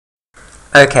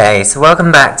Okay, so welcome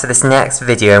back to this next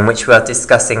video in which we are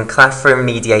discussing Clathrin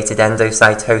Mediated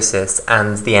Endocytosis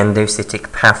and the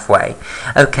endocytic pathway.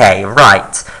 Okay,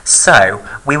 right, so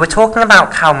we were talking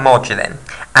about calmodulin,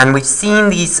 and we've seen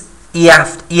these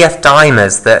EF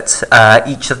dimers that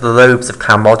each of the lobes of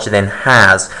calmodulin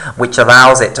has, which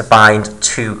allows it to bind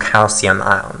to calcium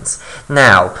ions.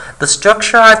 Now, the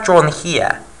structure I've drawn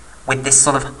here, with this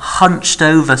sort of hunched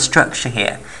over structure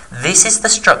here, this is the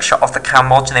structure of the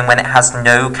calmodulin when it has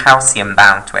no calcium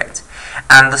bound to it.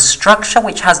 And the structure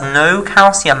which has no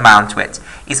calcium bound to it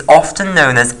is often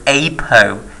known as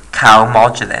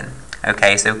apocalmodulin.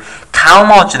 Okay, so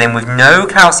calmodulin with no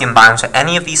calcium bound to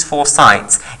any of these four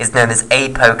sites is known as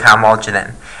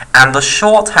apocalmodulin. And the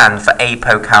shorthand for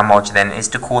apocalmodulin is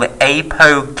to call it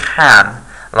apocam,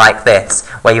 like this,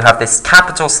 where you have this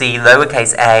capital C,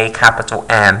 lowercase a, capital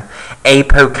M.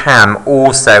 Apocam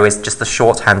also is just the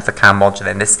shorthand for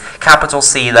calmodulin. This capital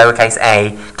C, lowercase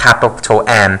a, capital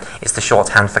M is the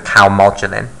shorthand for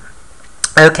calmodulin.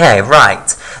 Okay,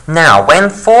 right. Now, when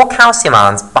four calcium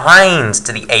ions bind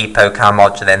to the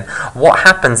apocalmodulin, what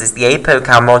happens is the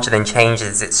apocalmodulin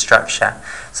changes its structure.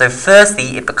 So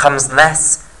firstly, it becomes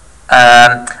less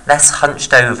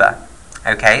hunched over.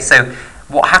 Okay, so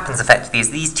what happens effectively is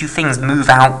these two things move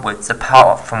outwards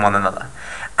apart from one another.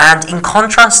 And in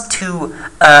contrast to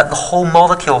the whole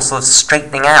molecule sort of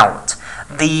straightening out,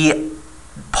 the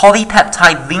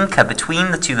polypeptide linker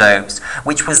between the two lobes,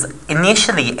 which was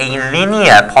initially a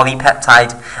linear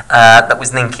polypeptide that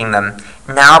was linking them,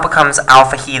 now becomes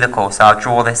alpha helical. So I'll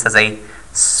draw this as a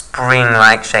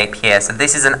spring-like shape here. So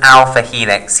this is an alpha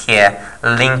helix here,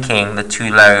 linking the two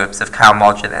lobes of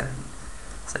calmodulin.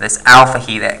 So this alpha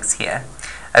helix here.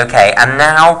 Okay, and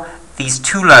now these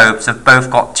two lobes have both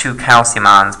got two calcium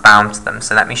ions bound to them.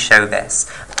 So let me show this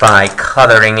by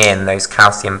colouring in those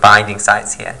calcium binding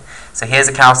sites here. So here's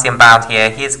a calcium bound here,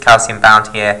 here's a calcium bound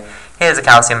here, here's a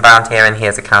calcium bound here, and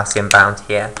here's a calcium bound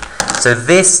here. So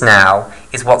this now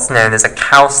is what's known as a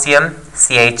calcium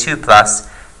Ca2+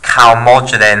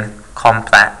 calmodulin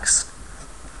complex.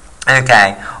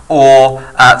 Okay, or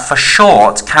for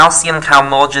short, calcium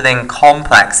calmodulin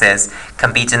complexes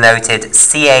can be denoted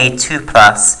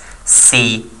Ca2+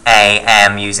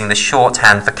 CAM using the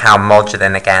shorthand for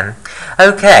calmodulin again.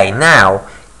 Okay, now,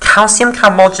 calcium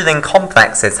calmodulin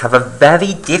complexes have a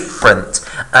very different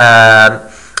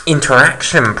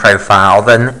interaction profile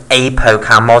than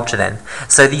apocalmodulin.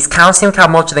 So these calcium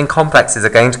calmodulin complexes are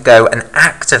going to go and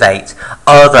activate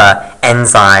other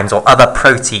enzymes or other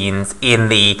proteins in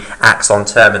the axon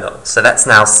terminal. So let's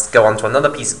now go on to another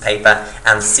piece of paper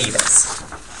and see this.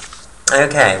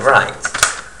 Okay, right.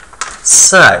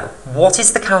 So, what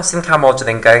is the calcium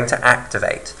calmodulin going to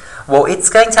activate? Well, it's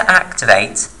going to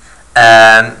activate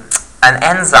an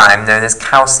enzyme known as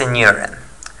calcineurin.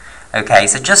 Okay,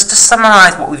 so just to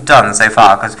summarize what we've done so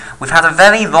far, because we've had a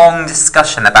very long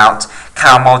discussion about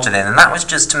calmodulin, and that was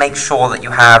just to make sure that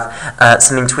you have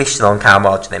some intuition on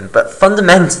calmodulin. But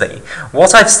fundamentally,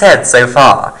 what I've said so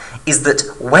far is that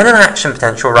when an action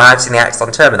potential arrives in the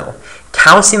axon terminal,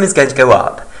 calcium is going to go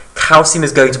up, calcium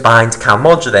is going to bind to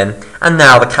calmodulin, and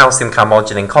now the calcium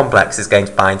calmodulin complex is going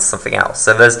to bind to something else.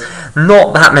 So there's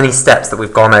not that many steps that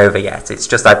we've gone over yet. It's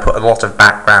just I put a lot of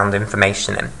background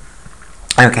information in.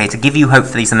 Okay, to give you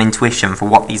hopefully some intuition for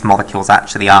what these molecules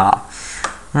actually are.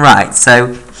 Right,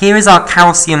 so here is our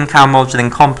calcium calmodulin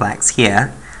complex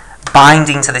here,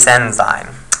 binding to this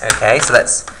enzyme. Okay, so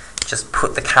let's just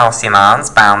put the calcium ions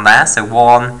bound there. So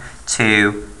 1,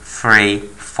 2, 3,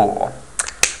 4.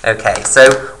 Okay,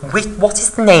 so what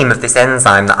is the name of this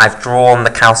enzyme that I've drawn the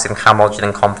calcium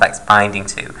calmodulin complex binding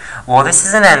to? Well, this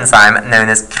is an enzyme known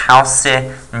as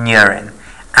calcineurin.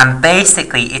 And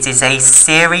basically, it is a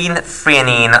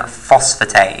serine-threonine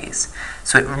phosphatase.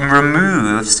 So it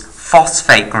removes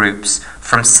phosphate groups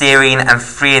from serine and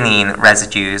threonine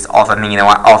residues of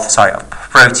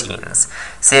proteins.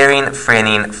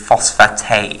 Serine-threonine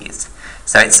phosphatase.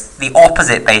 So it's the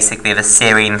opposite, basically, of a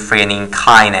serine-threonine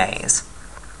kinase.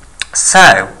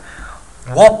 So,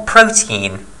 what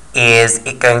protein is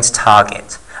it going to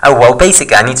target? Oh, well,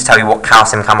 basically, I need to tell you what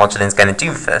calcium calmodulin is going to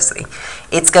do firstly.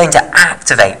 It's going to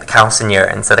activate the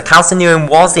calcineurin. So the calcineurin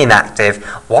was inactive.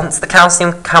 Once the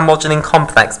calcium calmodulin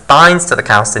complex binds to the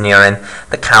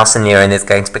calcineurin is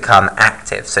going to become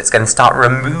active. So it's going to start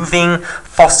removing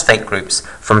phosphate groups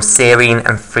from serine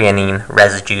and threonine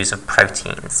residues of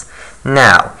proteins.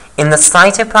 Now, in the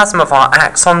cytoplasm of our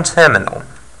axon terminal,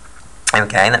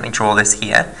 okay, let me draw this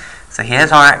here. So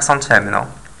here's our axon terminal.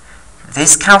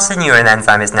 This calcineurin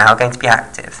enzyme is now going to be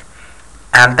active.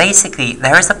 And basically,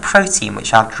 there is a protein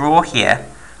which I'll draw here,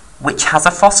 which has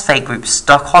a phosphate group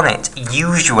stuck on it,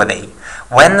 usually.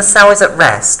 When the cell is at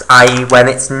rest, i.e. when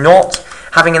it's not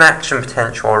having an action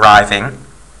potential arriving,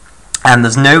 and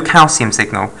there's no calcium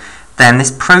signal, then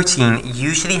this protein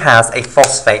usually has a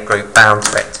phosphate group bound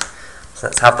to it. So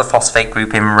let's have the phosphate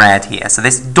group in red here. So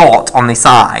this dot on the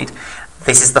side,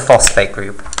 this is the phosphate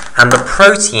group. And the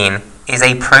protein is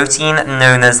a protein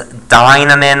known as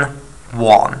dynamin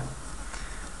 1.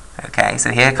 Okay, so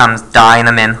here comes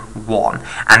dynamin 1.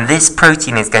 And this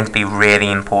protein is going to be really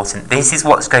important. This is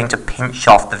what's going to pinch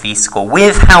off the vesicle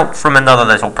with help from another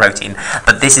little protein.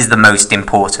 But this is the most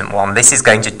important one. This is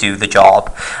going to do the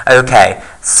job. Okay,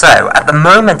 so at the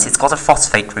moment it's got a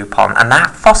phosphate group on. And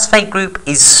that phosphate group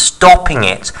is stopping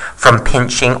it from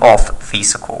pinching off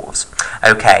vesicles.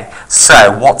 Okay,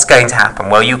 so what's going to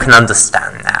happen? Well, you can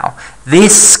understand now.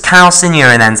 This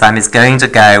calcineurin enzyme is going to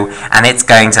go and it's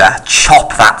going to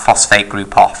chop that phosphate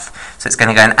group off. So it's going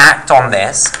to go and act on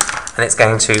this, and it's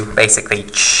going to basically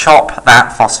chop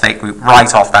that phosphate group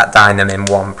right off that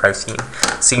dynamin 1 protein.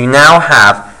 So you now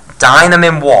have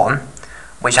dynamin 1,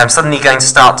 which I'm suddenly going to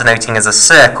start denoting as a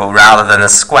circle rather than a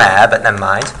square, but never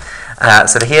mind.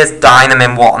 So here's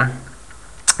dynamin 1,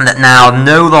 that now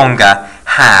no longer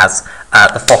has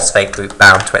the phosphate group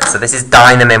bound to it. So this is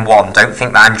dynamin 1. Don't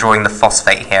think that I'm drawing the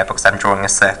phosphate here because I'm drawing a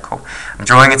circle. I'm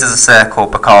drawing it as a circle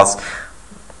because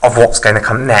of what's going to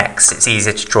come next. It's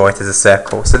easier to draw it as a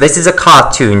circle. So this is a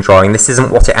cartoon drawing. This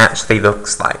isn't what it actually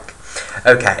looks like.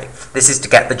 Okay, this is to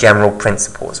get the general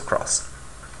principles across.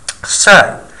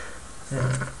 So,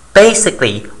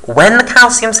 basically, when the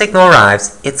calcium signal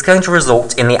arrives, it's going to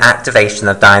result in the activation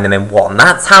of dynamin 1.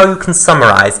 That's how you can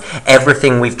summarize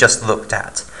everything we've just looked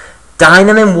at.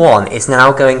 Dynamin 1 is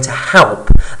now going to help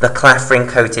the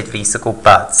clathrin-coated vesicle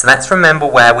bud. So let's remember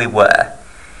where we were.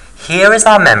 Here is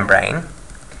our membrane,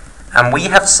 and we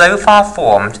have so far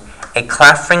formed a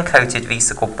clathrin-coated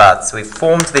vesicle bud. So we've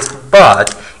formed this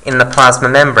bud in the plasma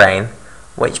membrane,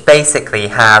 which basically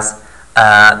has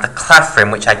the clathrin,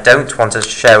 which I don't want to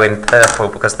show in purple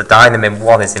because the dynamin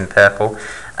 1 is in purple.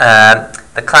 The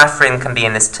clathrin can be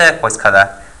in this turquoise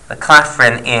colour. The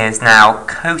clathrin is now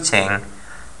coating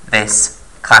this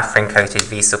clathrin-coated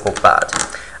vesicle bud.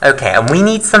 Okay, and we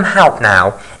need some help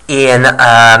now in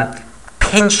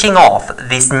pinching off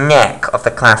this neck of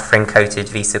the clathrin-coated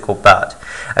vesicle bud.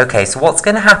 Okay, so what's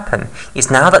going to happen is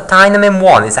now that dynamin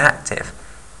 1 is active,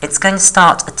 it's going to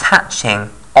start attaching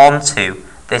onto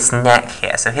this neck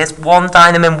here. So here's one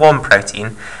dynamin 1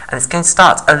 protein, and it's going to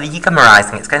start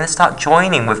oligomerizing. It's going to start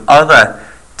joining with other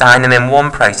dynamin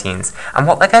 1 proteins, and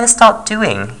what they're going to start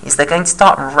doing is they're going to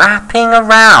start wrapping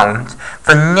around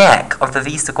the neck of the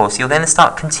vesicle. So you're going to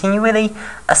start continually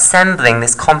assembling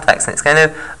this complex, and it's going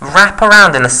to wrap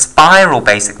around in a spiral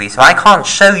basically. So I can't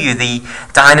show you the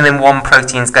dynamin 1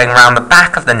 proteins going around the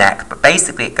back of the neck, but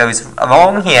basically it goes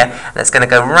along here, and it's going to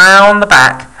go round the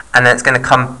back, and then it's going to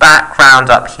come back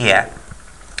round up here.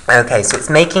 Okay, so it's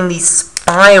making these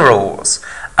spirals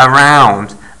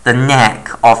around the neck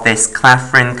of this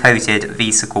clathrin-coated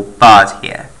vesicle bud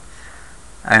here.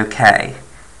 Okay,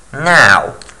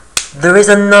 now there is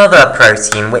another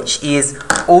protein which is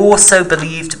also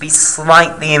believed to be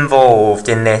slightly involved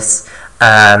in this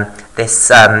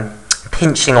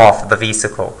pinching off of the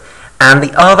vesicle. And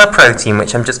the other protein,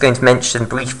 which I'm just going to mention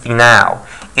briefly now,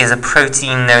 is a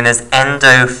protein known as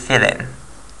endophyllin.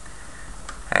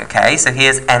 Okay, so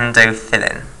here's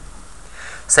endophyllin.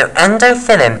 So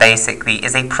endophyllin basically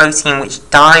is a protein which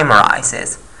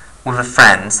dimerizes with a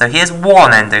friend. So here's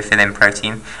one endophyllin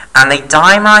protein, and they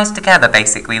dimerize together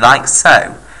basically like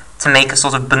so to make a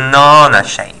sort of banana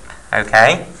shape.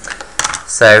 Okay?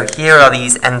 So here are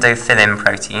these endophyllin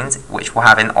proteins, which we'll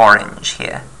have in orange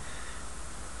here.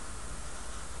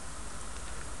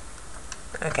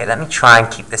 Okay, let me try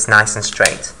and keep this nice and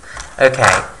straight.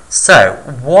 Okay, so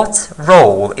what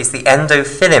role is the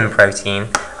endophyllin protein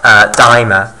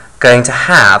dimer going to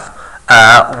have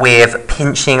with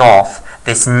pinching off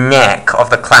this neck of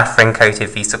the clathrin-coated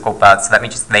vesicle bud? So let me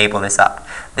just label this up.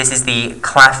 This is the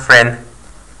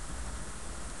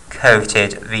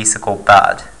clathrin-coated vesicle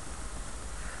bud.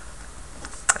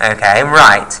 Okay,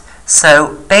 right.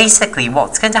 So basically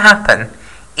what's going to happen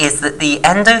is that the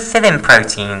endophyllin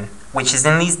protein, which is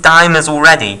in these dimers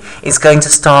already, is going to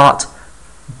start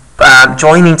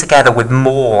joining together with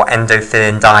more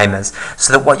endophyllin dimers,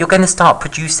 so that what you're going to start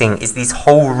producing is these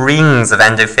whole rings of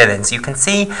endophyllin. So you can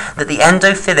see that the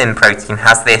endophyllin protein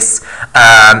has this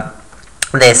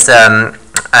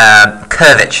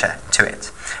curvature to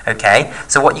it. Okay,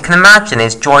 so what you can imagine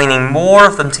is joining more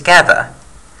of them together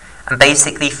and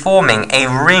basically forming a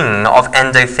ring of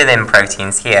endophyllin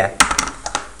proteins here.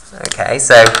 Okay,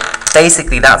 so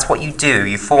basically that's what you do.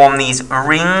 You form these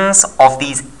rings of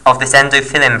this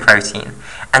endophyllin protein,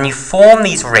 and you form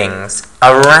these rings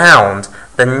around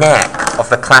the neck of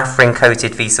the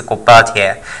Clathrin-coated vesicle bud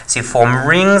here. So you form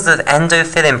rings of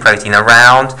endophyllin protein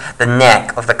around the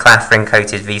neck of the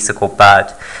Clathrin-coated vesicle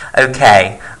bud.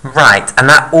 Okay, right, and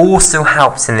that also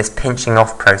helps in this pinching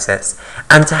off process.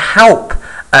 And to help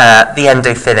the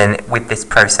endophyllin with this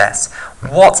process,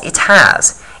 what it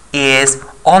has is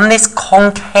on this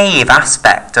concave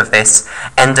aspect of this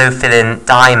endophyllin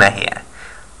dimer here,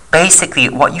 basically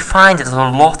what you find is a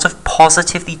lot of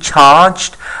positively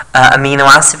charged amino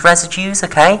acid residues,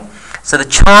 okay? So the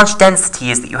charge density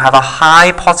is that you have a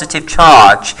high positive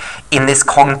charge in this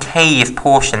concave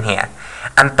portion here.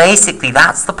 And basically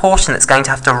that's the portion that's going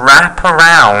to have to wrap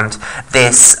around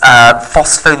this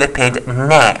phospholipid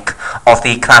neck of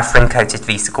the Clathrin-coated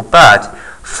vesicle bud.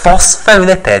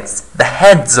 Phospholipids, the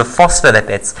heads of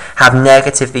phospholipids, have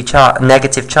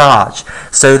negative charge.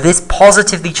 So this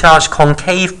positively charged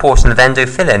concave portion of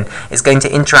endophyllin is going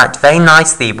to interact very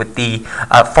nicely with the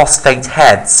phosphate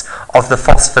heads of the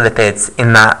phospholipids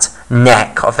in that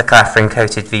neck of the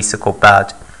Clathrin-coated vesicle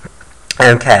bud.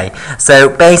 Okay, so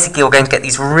basically we're going to get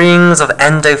these rings of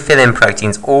endophyllin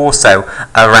proteins also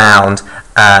around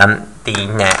the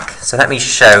neck. So let me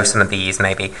show some of these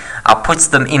maybe. I'll put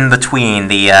them in between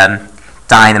the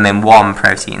dynamin 1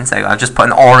 protein. So I'll just put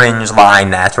an orange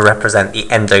line there to represent the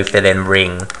endophyllin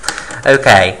ring.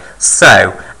 Okay,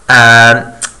 so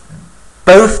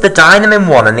both the dynamin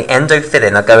 1 and the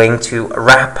endophyllin are going to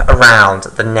wrap around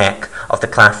the neck of the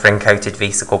Clathrin-coated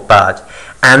vesicle bud.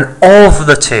 And of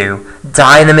the two,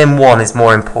 dynamin 1 is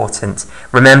more important.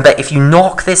 Remember, if you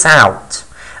knock this out,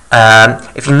 in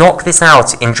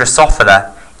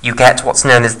Drosophila, you get what's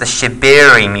known as the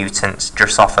Shibiri mutant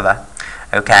Drosophila.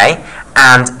 Okay?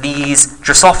 And these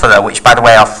Drosophila, which by the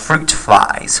way are fruit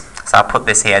flies, so I'll put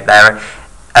this here,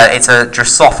 it's a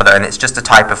Drosophila and it's just a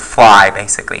type of fly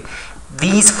basically.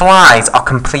 These flies are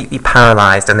completely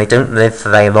paralyzed and they don't live for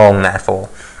very long, therefore.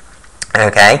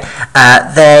 Okay?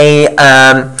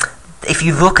 If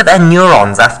you look at their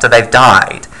neurons after they've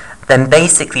died, then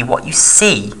basically what you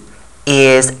see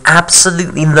is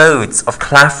absolutely loads of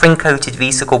Clathrin-coated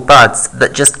vesicle buds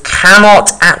that just cannot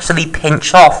actually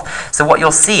pinch off. So what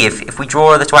you'll see, if we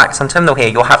draw a little axon terminal here,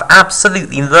 you'll have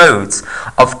absolutely loads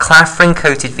of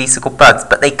Clathrin-coated vesicle buds,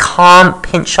 but they can't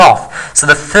pinch off. So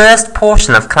the first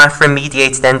portion of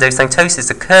Clathrin-mediated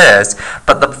endocytosis occurs,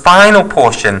 but the final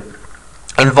portion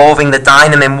involving the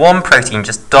dynamin 1 protein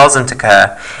just doesn't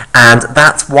occur, and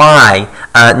that's why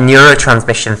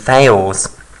neurotransmission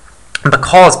fails.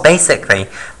 Because basically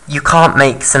you can't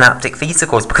make synaptic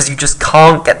vesicles because you just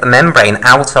can't get the membrane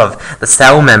out of the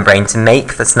cell membrane to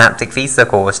make the synaptic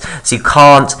vesicles. So you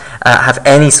can't have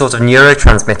any sort of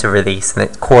neurotransmitter release, and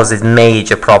it causes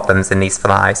major problems in these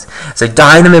flies. So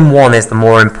dynamin 1 is the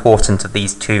more important of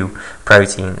these two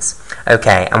proteins.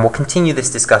 Okay, and we'll continue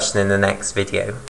this discussion in the next video.